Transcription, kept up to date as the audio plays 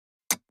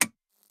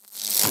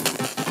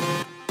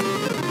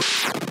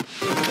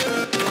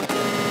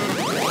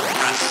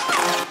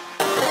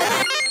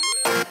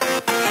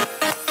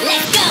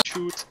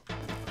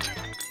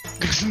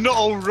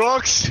No,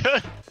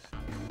 Roxanne!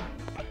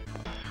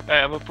 I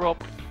have a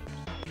prop.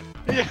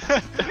 Yeah,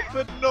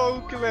 but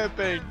no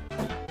clapping.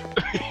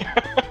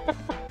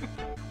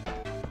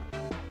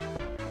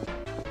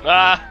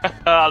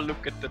 Ah,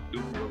 look at the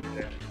dude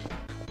there.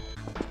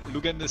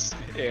 Look in this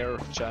air,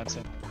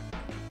 Jansen.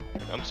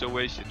 I'm so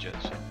wasted,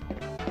 Jansen.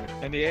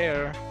 In the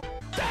air.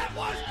 That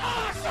was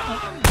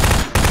awesome!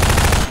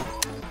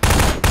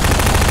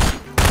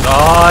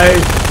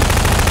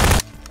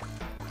 Nice!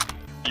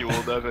 You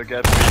will never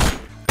get me.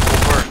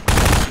 Over.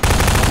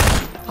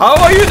 How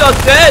are you not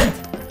dead?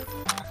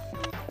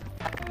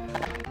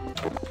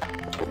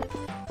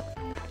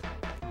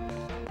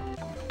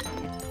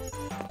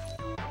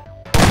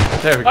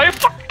 There we go. Are you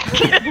fucking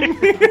kidding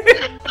me?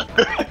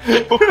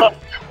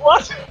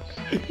 What?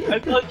 I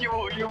thought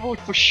you would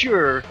for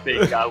sure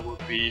think I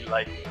would be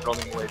like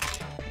running away.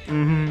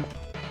 Mm-hmm.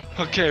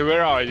 Okay,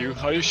 where are you?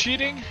 Are you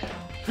cheating?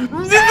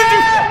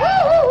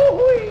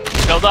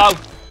 Fell down.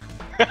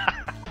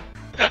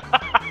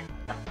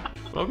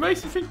 What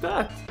makes you think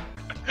that?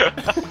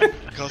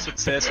 Because it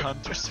says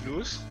hunters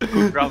lose.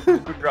 Good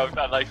round,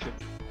 I like it.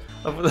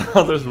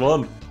 Oh, there's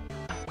one.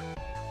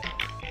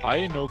 Are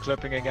you no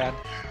clapping again?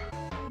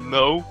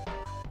 No.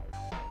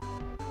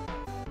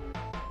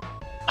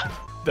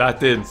 That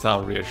didn't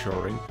sound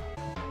reassuring.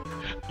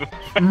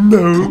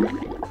 No.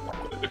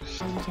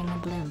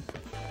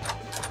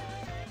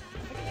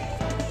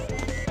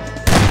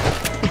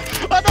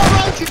 Oh no,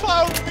 Roxy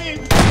found me!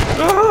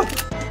 Ah!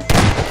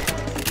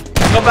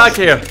 Come back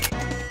here.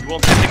 You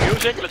want the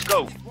music? Let's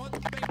go.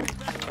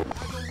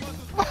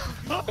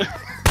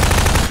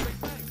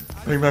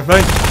 Bang, bang,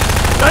 bang.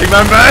 Bang,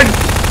 bang, bang.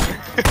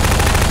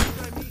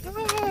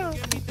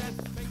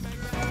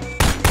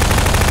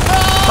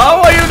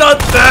 How are you not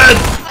dead?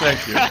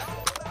 Thank you.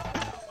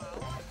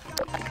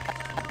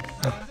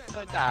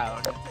 Upside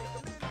down.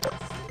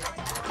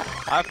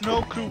 I have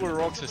no clue where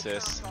Roxas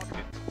is.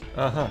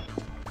 Uh-huh.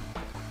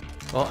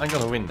 Well, I'm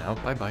gonna win now.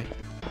 Bye-bye.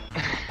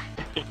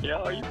 Yeah,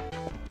 are you?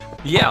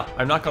 Yeah,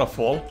 I'm not gonna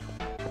fall.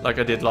 Like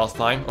I did last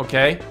time,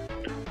 okay?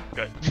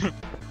 Good.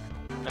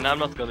 And I'm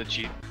not gonna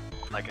cheat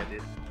like I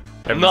did.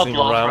 Every Not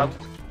single last round.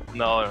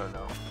 No, no,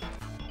 no.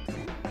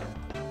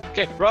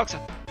 Okay, Roxas,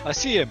 I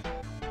see him.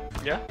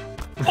 Yeah?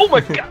 Oh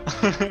my god!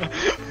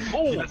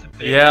 Oh!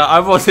 Yeah, I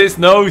was his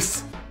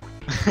nose.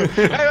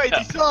 Hey, wait,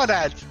 he saw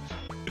that!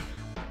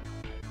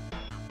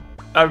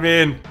 I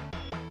mean...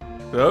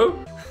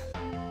 No?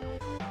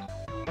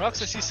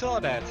 Roxas, he saw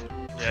that.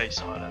 Yeah, he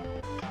saw that.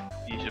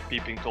 He's a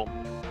peeping Tom.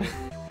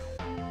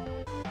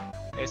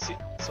 Is he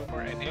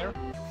somewhere in here?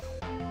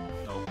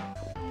 No.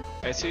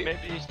 Is he?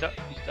 Maybe he's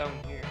down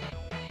here.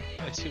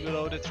 Is he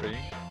below the tree?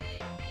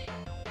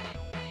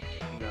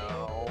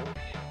 No.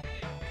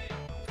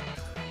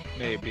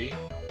 Maybe.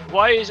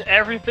 Why is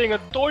everything a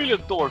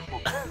toilet door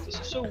for? This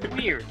is so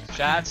weird.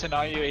 Jansen,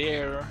 are you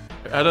here?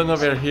 I don't know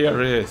where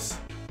here is.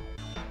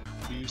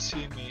 Do you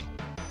see me?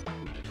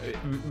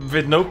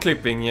 With no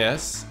clipping,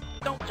 yes.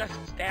 Don't just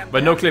stand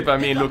But there. no clip, I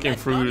mean Pick up looking that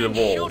through gun the and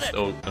shoot walls, it.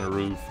 and the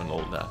roof and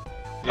all that.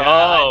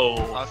 Yeah,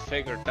 Oh. I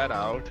figured that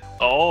out.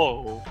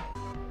 Oh.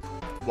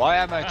 Why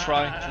am I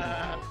trying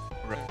to...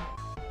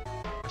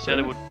 I said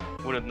I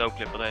wouldn't no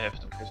clip, but I have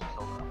to because I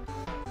fell down.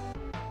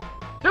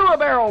 Do a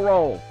barrel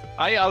roll.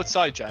 Are you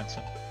outside,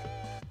 Jansen?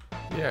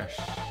 Yes.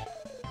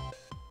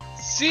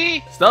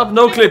 See? Stop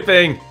no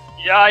clipping!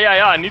 Yeah,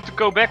 I need to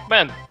go back,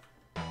 man.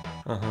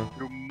 Uh-huh.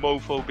 You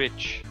mofo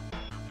bitch.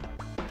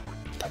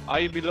 Are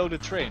you below the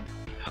train?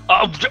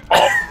 Oh,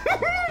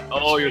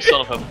 oh you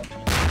son of a...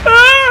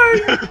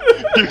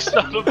 You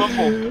son of a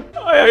bomb.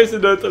 I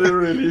accidentally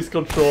released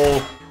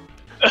control.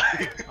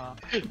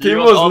 He He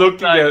was all the looking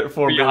time at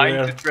for me behind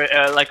there. the train,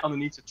 like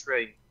underneath the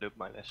train. Look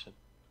my lesson.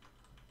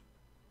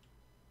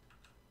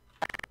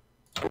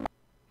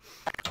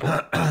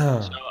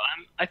 So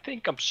I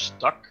think I'm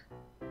stuck.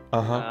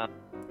 Uh-huh.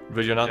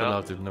 But you're not yeah.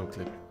 allowed to no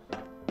clip.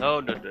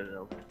 No,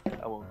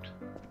 I won't.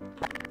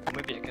 Or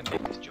maybe I can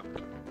make this jump.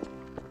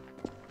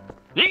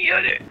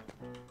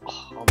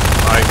 Oh,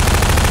 Right.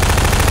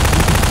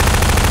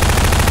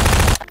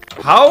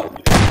 How?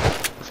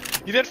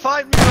 You didn't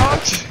find me,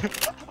 Rox!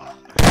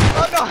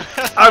 Oh no!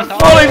 I'm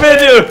falling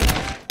with you!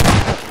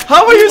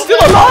 How are you still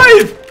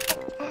alive?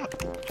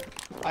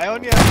 I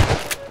only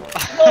have...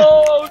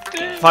 oh,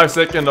 damn. 5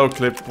 second no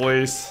clip,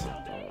 please. To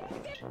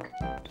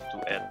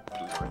add to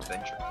your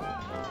adventure.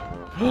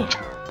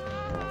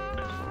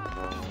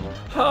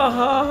 Ha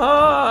ha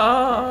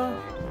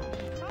ha!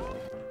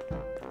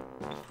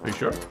 Are you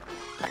sure?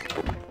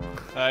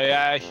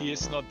 yeah, he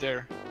is not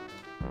there.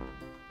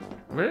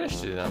 Where is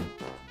she then?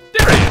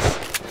 There he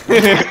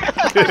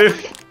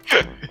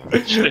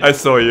is! I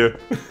saw you.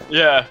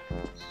 Yeah.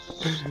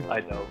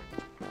 I know.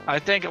 I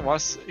think it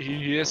was...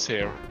 he is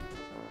here.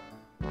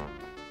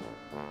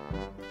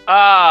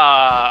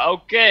 Ah,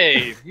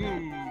 okay.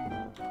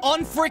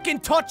 Unfreaking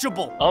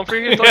touchable.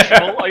 Unfreaking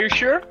touchable, are you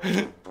sure?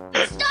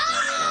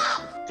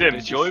 Tim,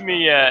 join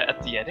me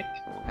at the attic.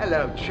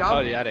 Hello, chum.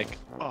 Oh, the attic.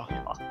 Oh.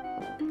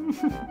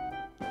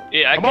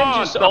 Yeah, I Come can on,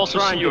 just stop also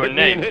trying see to your hit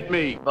me and name. hit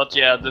me. But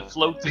yeah, the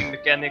floating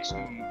mechanics,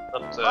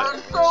 Not, I'm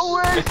so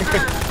wasted!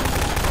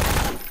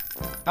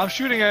 I'm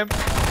shooting him.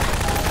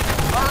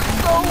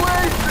 I'm so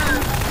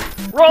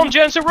wasted! Run,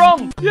 Jansen,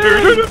 run!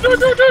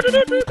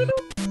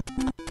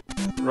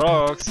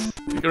 Rocks.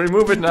 You can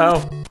remove it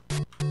now.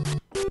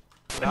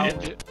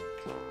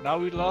 Now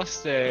we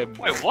lost him.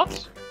 Wait,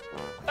 what?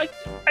 I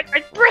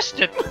pressed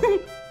it!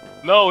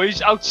 No,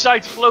 he's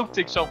outside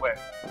floating somewhere.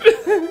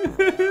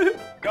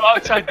 Go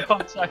outside, go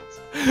outside.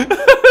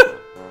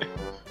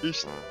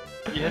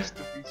 He has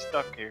to be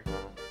stuck here.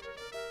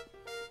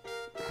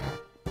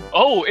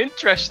 Oh,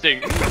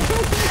 interesting!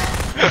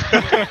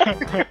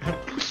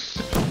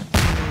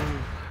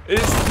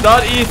 It's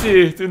not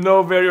easy to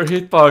know where your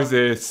hitbox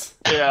is.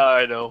 Yeah,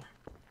 I know.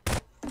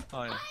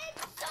 Oh, yeah.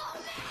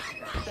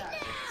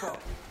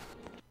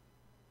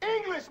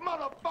 English,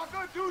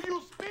 motherfucker, do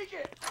you speak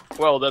it?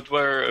 Well, that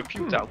were a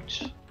few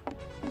doubts.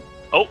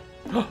 Oh!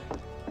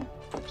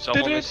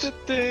 Someone is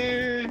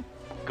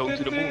going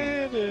to the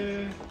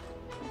moon.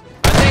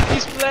 I think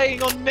he's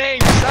playing on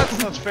names. That's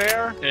not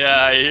fair.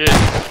 Yeah, he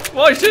is.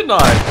 Why shouldn't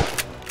I?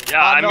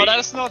 Yeah, I no, mean,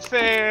 that's not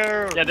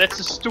fair. yeah, that's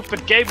a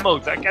stupid game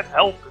mode. I can't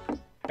help it.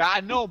 Yeah,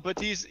 I know, but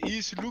he's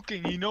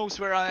looking. He knows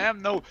where I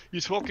am. No,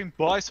 he's walking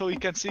by so he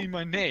can see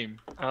my name.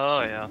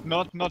 Oh yeah.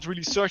 Not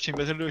really searching,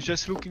 but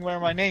just looking where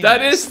my name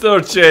That is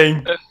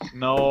searching.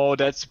 No,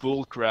 that's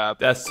bullcrap.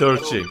 That's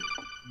searching.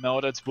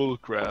 No, that's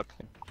bullcrap.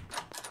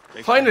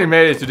 Finally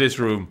made it to this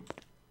room.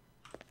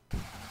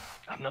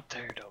 I'm not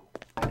there though.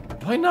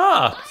 Why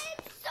not?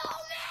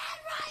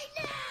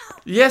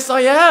 Yes,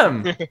 I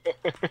am.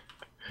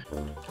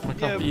 I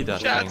can't be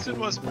that Jansen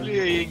thing. was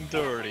playing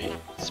dirty.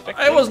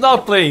 I was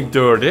not playing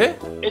dirty.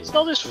 It's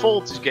not his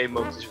fault this game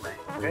mode is way,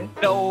 okay?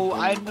 No,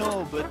 I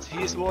know, but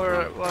his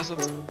was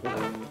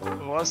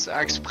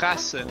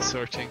express in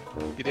searching.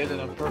 He did it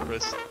on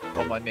purpose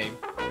on my name.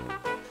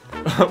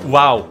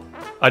 Wow.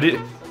 I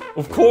did.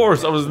 Of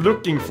course, I was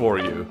looking for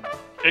you.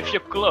 If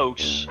you're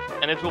close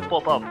and it will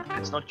pop up,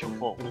 it's not your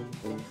fault.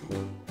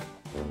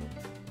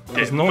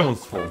 It's no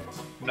one's fault.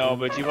 No,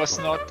 but he was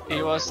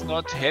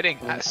not hitting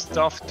at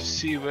stuff to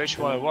see which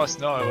one it was.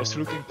 No, I was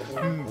looking.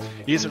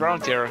 He's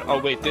around here. Oh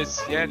wait,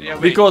 this. Yeah.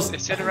 Wait. Because-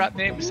 is that a rat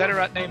name? Is that a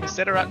rat name? Is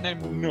that a rat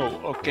name?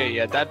 No. Okay,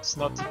 yeah, that's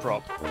not the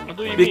problem. What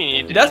do you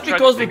mean? Did That's you try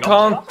because to we pick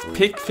up can't stuff?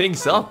 pick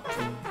things up.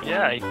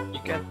 Yeah, you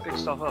can't pick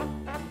stuff up.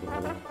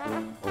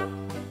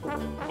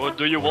 Or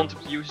do you want to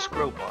use a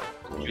crowbar?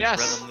 Use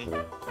Yes. randomly?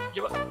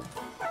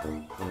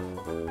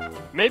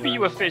 Maybe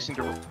you are facing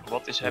the.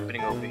 What is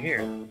happening over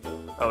here?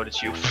 Oh,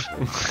 that's you.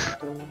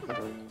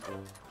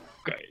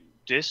 Okay,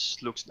 this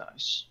looks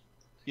nice.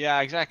 Yeah,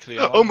 exactly.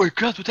 Oh my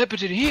god, what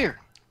happened in here?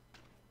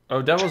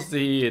 Oh, that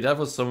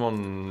was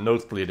someone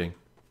nose bleeding.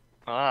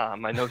 Ah,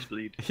 my nose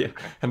bleed. Yeah,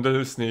 and then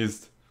who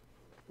sneezed.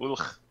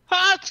 Ugh.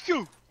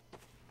 Hatsku!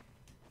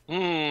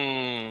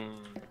 No!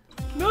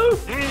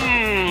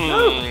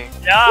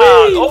 Yeah!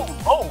 Whee!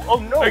 Oh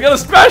no! I'm gonna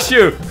smash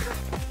you!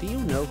 Do you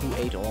know who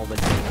ate all the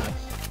donuts?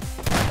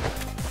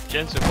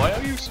 Jansen, why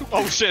are you so...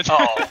 Oh shit!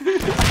 Oh.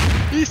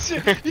 he's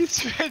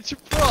such a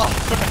pro!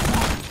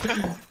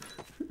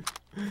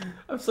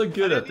 I'm so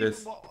good at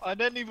this. I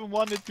didn't even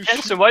want it to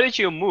Jansen, why did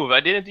you move? I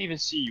didn't even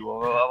see you.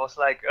 I was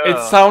like, It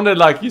sounded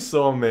like you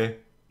saw me.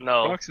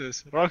 No.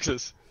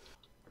 Roxas.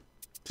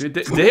 Dude,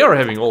 they are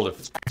having all the...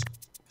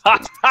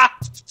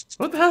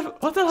 What the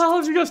hell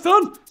have you guys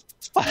done?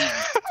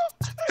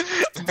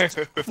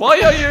 Why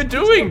are you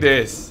doing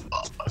this?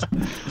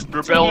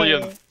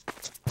 Rebellion.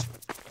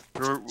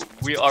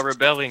 We are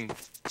rebelling.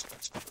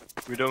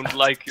 We don't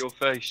like your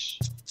face.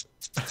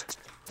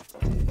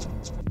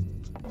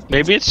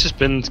 Maybe it's just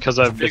been because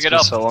it's been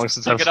so long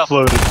since I've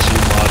floated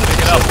Gmod. Pick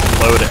it up.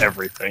 Load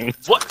everything.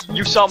 What?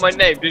 You saw my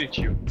name, didn't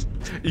you?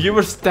 You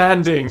were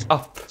standing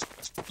up.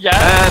 Yeah,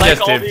 And like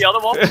that's all it. the other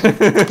ones.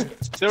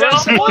 There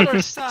was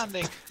one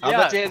standing. Yeah. Yeah.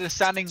 But they're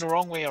standing the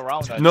wrong way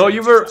around. I No,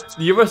 think.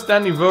 you were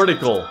standing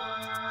vertical.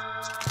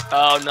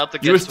 Oh, not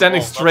against You were the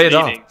standing wall, not straight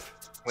up. leaning.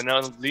 We're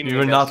not leaning. You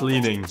were against not the wall.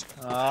 leaning.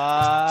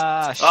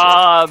 Ah, shit.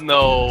 Ah,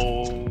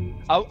 no.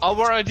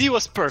 Our ID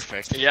was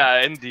perfect.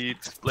 Yeah, indeed.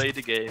 Play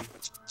the game.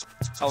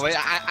 Oh wait,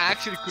 I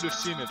actually could have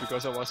seen it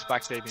because I was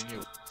spectating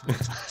you.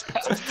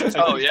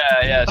 Oh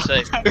yeah,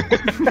 same.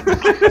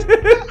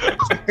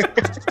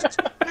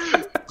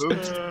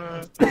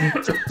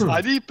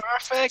 ID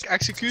perfect,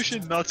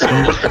 execution not so.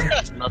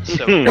 Not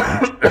so.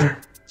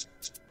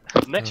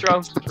 Next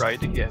round, try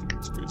it again.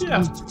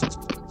 Yeah.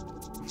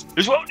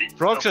 This one.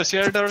 Roxas,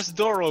 here there's a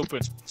door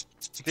open.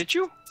 Did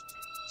you?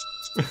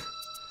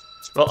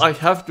 Well, I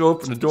have to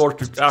open the door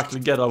to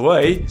actually get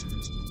away.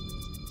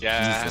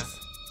 Yeah. Jesus.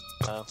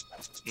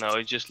 No,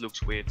 it just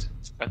looks weird.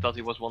 I thought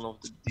he was one of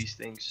these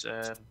things.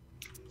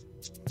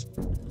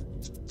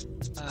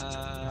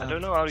 I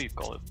don't know how you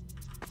call it.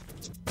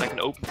 Like an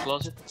open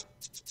closet.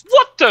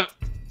 What the?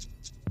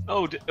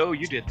 Oh,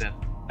 you did that.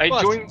 I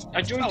What?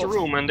 joined the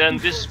room and then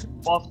this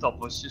bathtub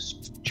was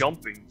just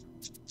jumping.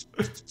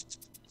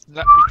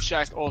 Let me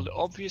check all the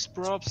obvious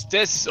props.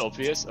 This is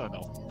obvious. Oh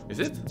no. Is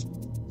it?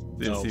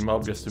 Didn't No. seem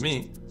obvious to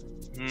me.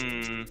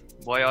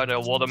 Why are there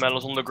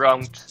watermelons on the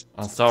ground?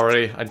 I'm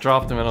sorry, I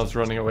dropped them when I was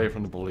running away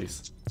from the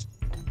police.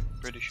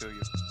 Pretty sure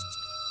you.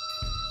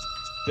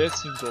 That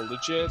seems all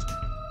legit.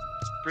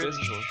 Pretty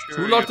sure.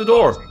 Who locked the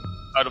door?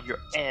 Out of your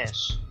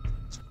ass.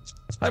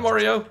 Hi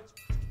Mario.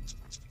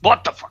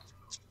 What the fuck?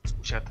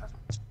 Who said that?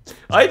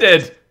 I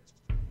did!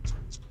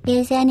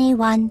 Is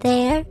anyone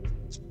there?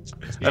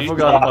 I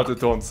forgot about the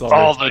taunt, sorry.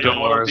 All the You don't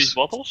want these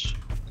doors. bottles?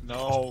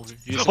 No,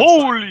 he's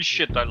Holy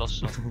shit! I lost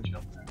something.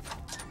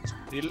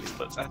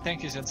 But I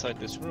think he's inside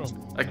this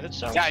room. That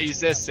sounds. Yeah, he's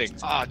this thing.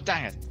 Ah,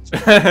 dang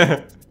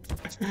it.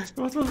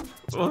 what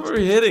were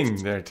you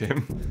hitting there,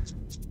 Tim?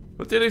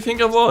 What did you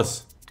think I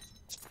was?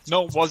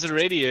 No, it was a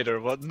radiator,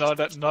 but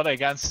not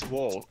against the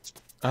wall.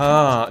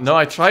 Ah, no,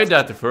 I tried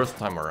that the first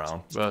time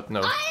around, but no.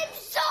 I'm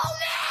so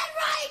mad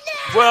right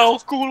now! Well,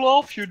 cool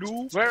off, you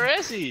do. Where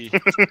is he?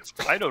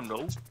 I don't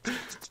know.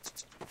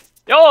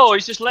 Yo,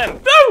 he's just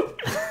lamp. No!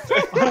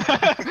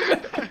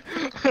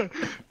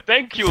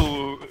 Thank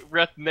you,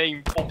 red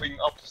name popping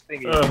up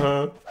thingy.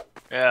 Uh-huh.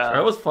 Yeah. I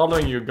was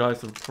following you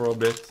guys for a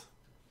bit.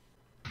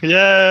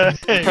 Yay!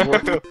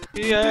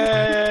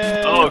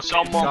 Yeah. Oh,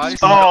 someone. Guys,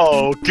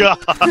 Oh god!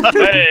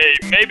 Hey,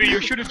 maybe you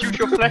shouldn't use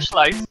your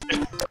flashlight.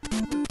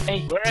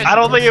 Hey, where is I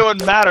don't think it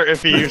would matter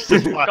if he used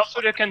his come flash.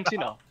 to the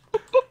cantina.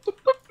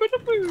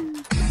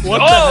 What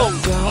Oh!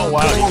 the hell? Oh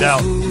wow, he's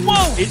out.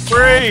 Whoa! He's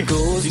free!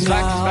 He's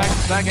back inside,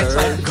 he's back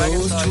inside.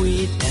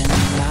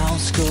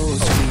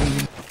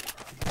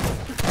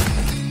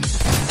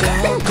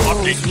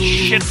 Fucking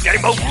shit, get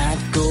him out!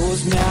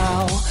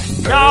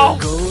 No!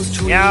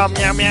 Meow,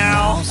 meow,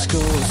 meow.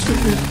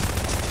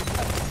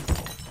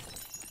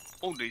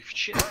 Holy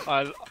shit.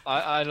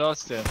 I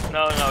lost him.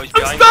 No, he's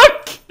behind.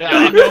 Stuck! Yeah,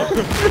 I know.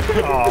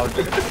 Oh,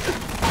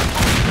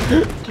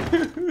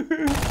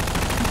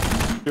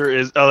 there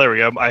is. Oh, there we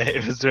go.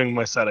 I was doing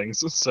my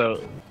settings,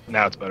 so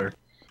now it's better.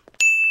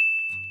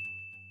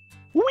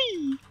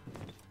 Whee!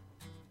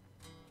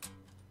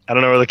 I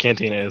don't know where the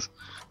canteen is.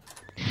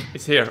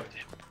 It's here.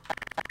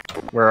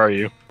 Where are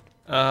you?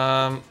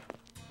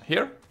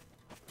 Here?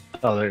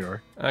 Oh, there you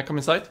are. Come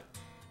inside.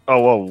 Oh,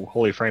 whoa!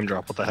 Holy frame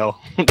drop! What the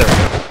hell? There we go.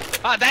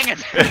 Ah, dang it!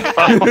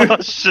 Oh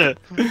shit!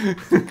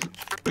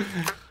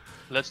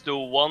 Let's do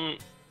one.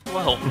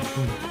 Well,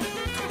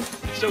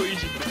 it's so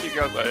easy to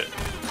figure out it.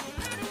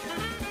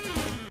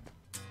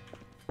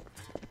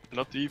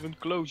 Not even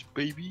close,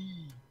 baby.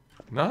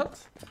 Not?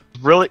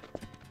 Really?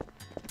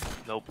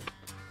 Nope.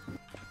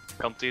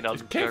 Cantina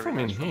It came from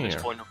in this here.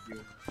 point of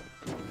view.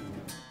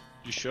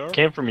 You sure?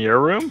 Came from your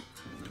room?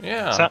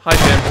 Yeah. So- Hi,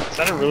 Tim.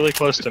 Sounded really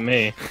close to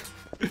me.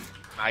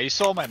 Ah, you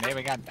saw my name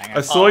again, dang it.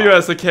 I saw you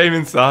as I came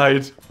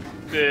inside.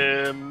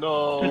 Damn,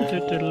 no.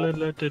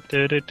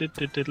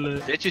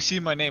 Did you see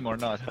my name or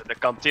not? The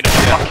cantina.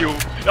 Fuck you.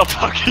 Oh,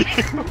 fuck you.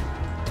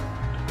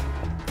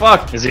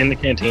 Fuck! Is he in the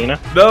cantina?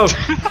 No!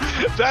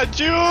 That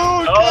Jew!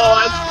 Oh,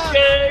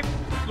 escape!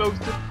 Close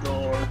the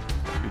door.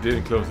 You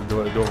didn't close the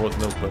door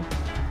wasn't open.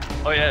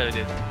 Oh yeah, I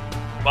did.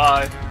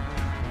 Bye.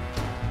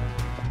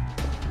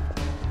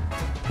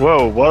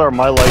 Whoa, what are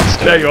my lights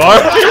doing? There you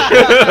are!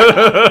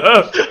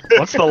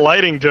 What's the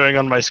lighting doing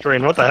on my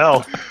screen? What the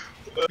hell?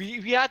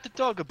 We had to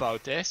talk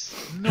about this.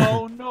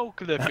 No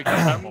clipping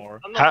anymore.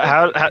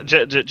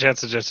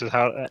 Jansen,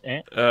 how?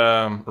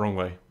 Wrong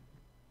way.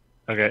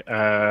 Okay,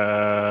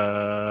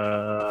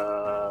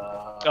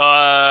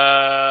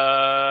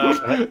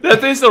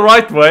 That is the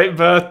right way,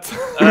 but...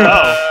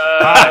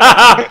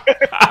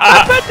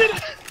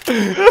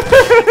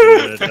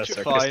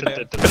 Fine.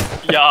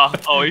 Yeah.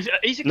 Oh,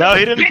 he's a No,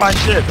 he didn't find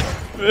shit.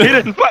 He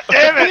didn't find.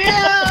 Damn it!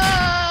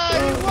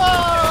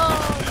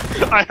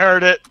 I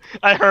heard it.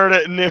 I heard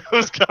it. Knew it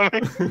was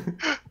coming.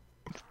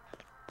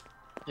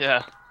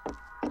 Yeah.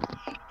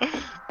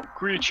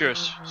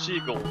 Creatures.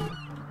 Seagull.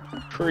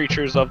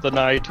 Creatures of the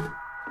night.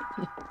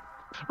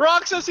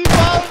 Roxas, he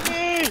found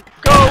me!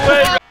 Go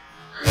away!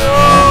 Go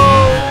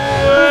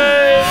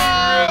away!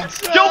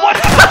 Yo, what?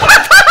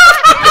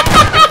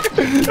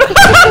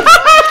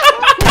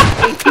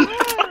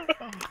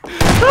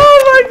 Oh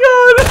my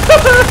god!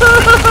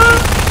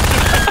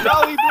 No,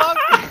 he blocked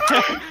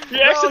me!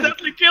 He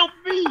accidentally killed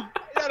me!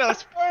 Yeah,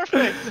 that's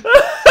perfect!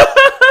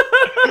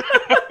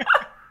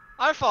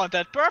 I found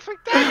that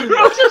perfect time!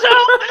 Roxas,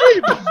 help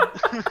me!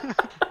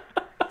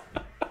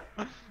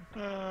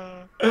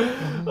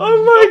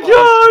 Oh my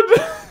god!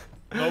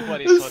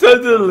 Nobody saw that.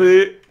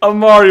 Suddenly, a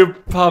Mario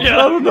popped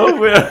out of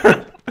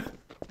nowhere.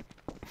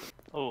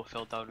 Oh, I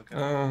fell down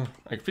again.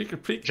 I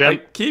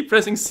keep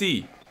pressing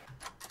C.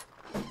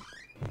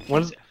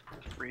 When's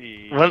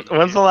Free.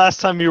 the last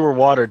time you were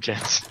watered,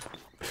 Jansen?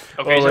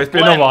 Okay, Oh, so it's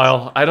been a plant.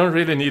 while. I don't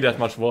really need that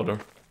much water.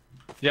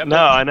 Yeah, No,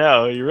 I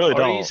know. You really or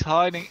don't. he's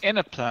hiding in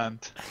a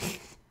plant.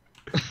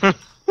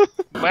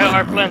 Where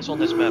are plants on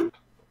this map?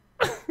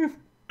 I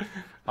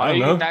Are don't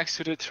you know. next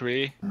to the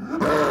tree?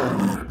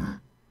 Do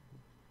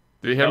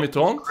you hear me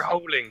taunt?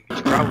 Growling.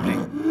 He's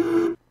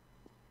growling.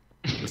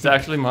 It's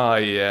actually my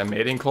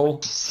mating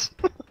call.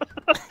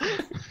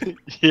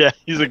 Yeah,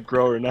 he's a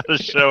grower, not a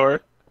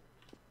shower.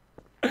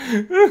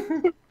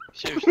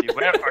 Seriously,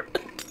 where are...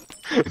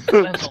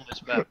 Depends on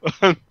this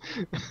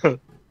map.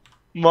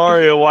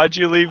 Mario, why'd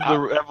you leave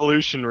the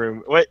evolution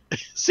room? Wait,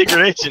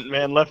 secret agent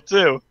man left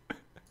too.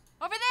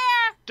 Over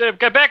there! Tim,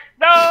 get back!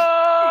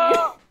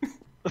 No!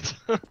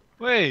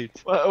 Wait.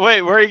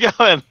 Wait, where are you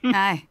going?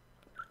 Hi.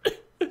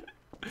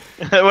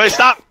 Wait,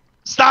 stop!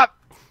 Stop!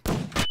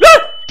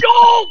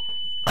 Go!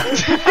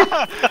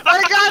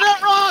 I got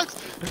it wrong!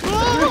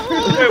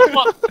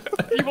 What?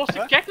 He was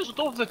the cactus on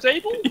top of the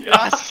table?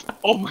 Yes.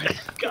 Oh my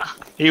god.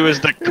 He was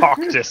the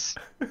cactus.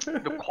 The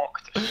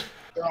cactus.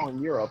 They're all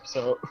in Europe,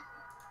 so.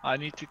 I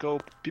need to go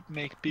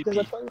make pee Because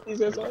I pee. play with these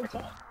guys all the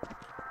time.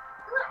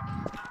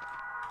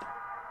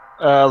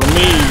 Let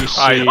me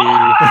see.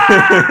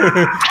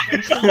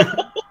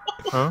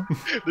 Huh?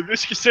 The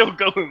music is still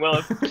going well.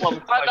 It's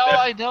plumbing I like know that.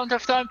 I don't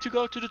have time to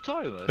go to the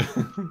toilet.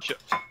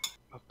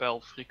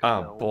 Bell,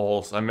 Ah, frikandel.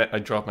 balls. I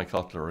dropped my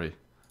cutlery.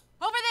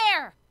 Over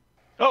there!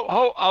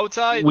 Oh,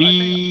 outside.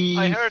 We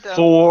I heard them.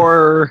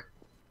 for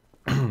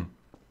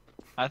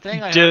I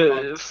think I heard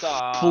them the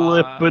outside.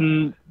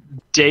 flippin'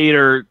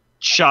 dater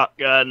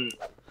shotgun.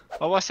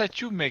 Or was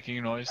that you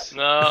making noise?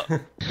 No.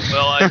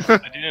 Well, I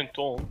didn't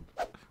taunt.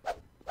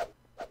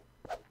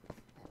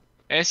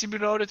 Is he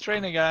below the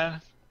train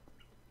again?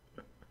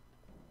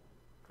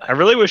 I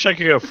really wish I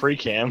could go free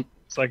cam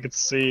so I could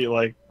see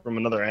like from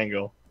another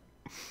angle.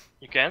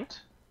 You can't?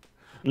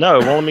 No,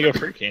 it won't let me go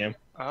free cam.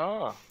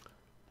 Ah.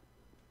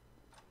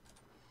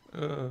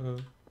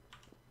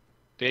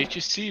 Did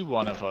you see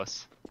one of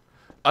us?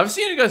 I've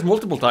seen you guys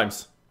multiple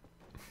times.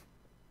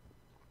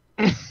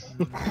 Not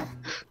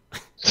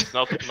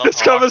It's hard.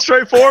 coming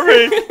straight for me.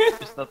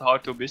 It's not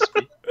hard to miss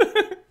me.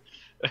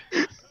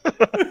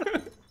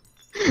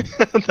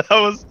 That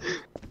was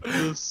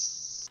the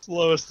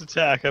slowest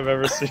attack I've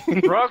ever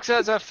seen. Rock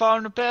says I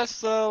found a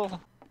pistol.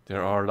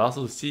 There are lots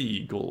of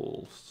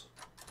seagulls.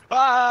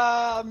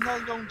 Ah, I'm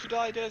not going to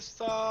die this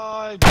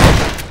time.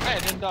 Hey, I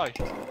didn't die.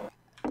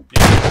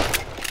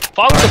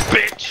 Found the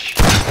bitch!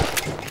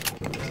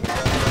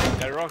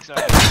 Yeah, Rock said.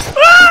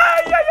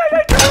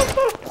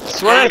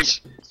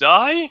 Switch!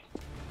 Die?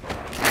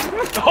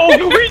 Oh,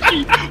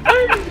 Luigi!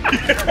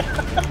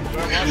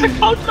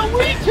 I found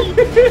Luigi!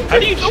 How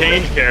do you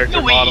change character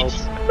Luigi! models?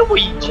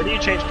 Luigi! How do you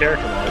change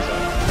character models?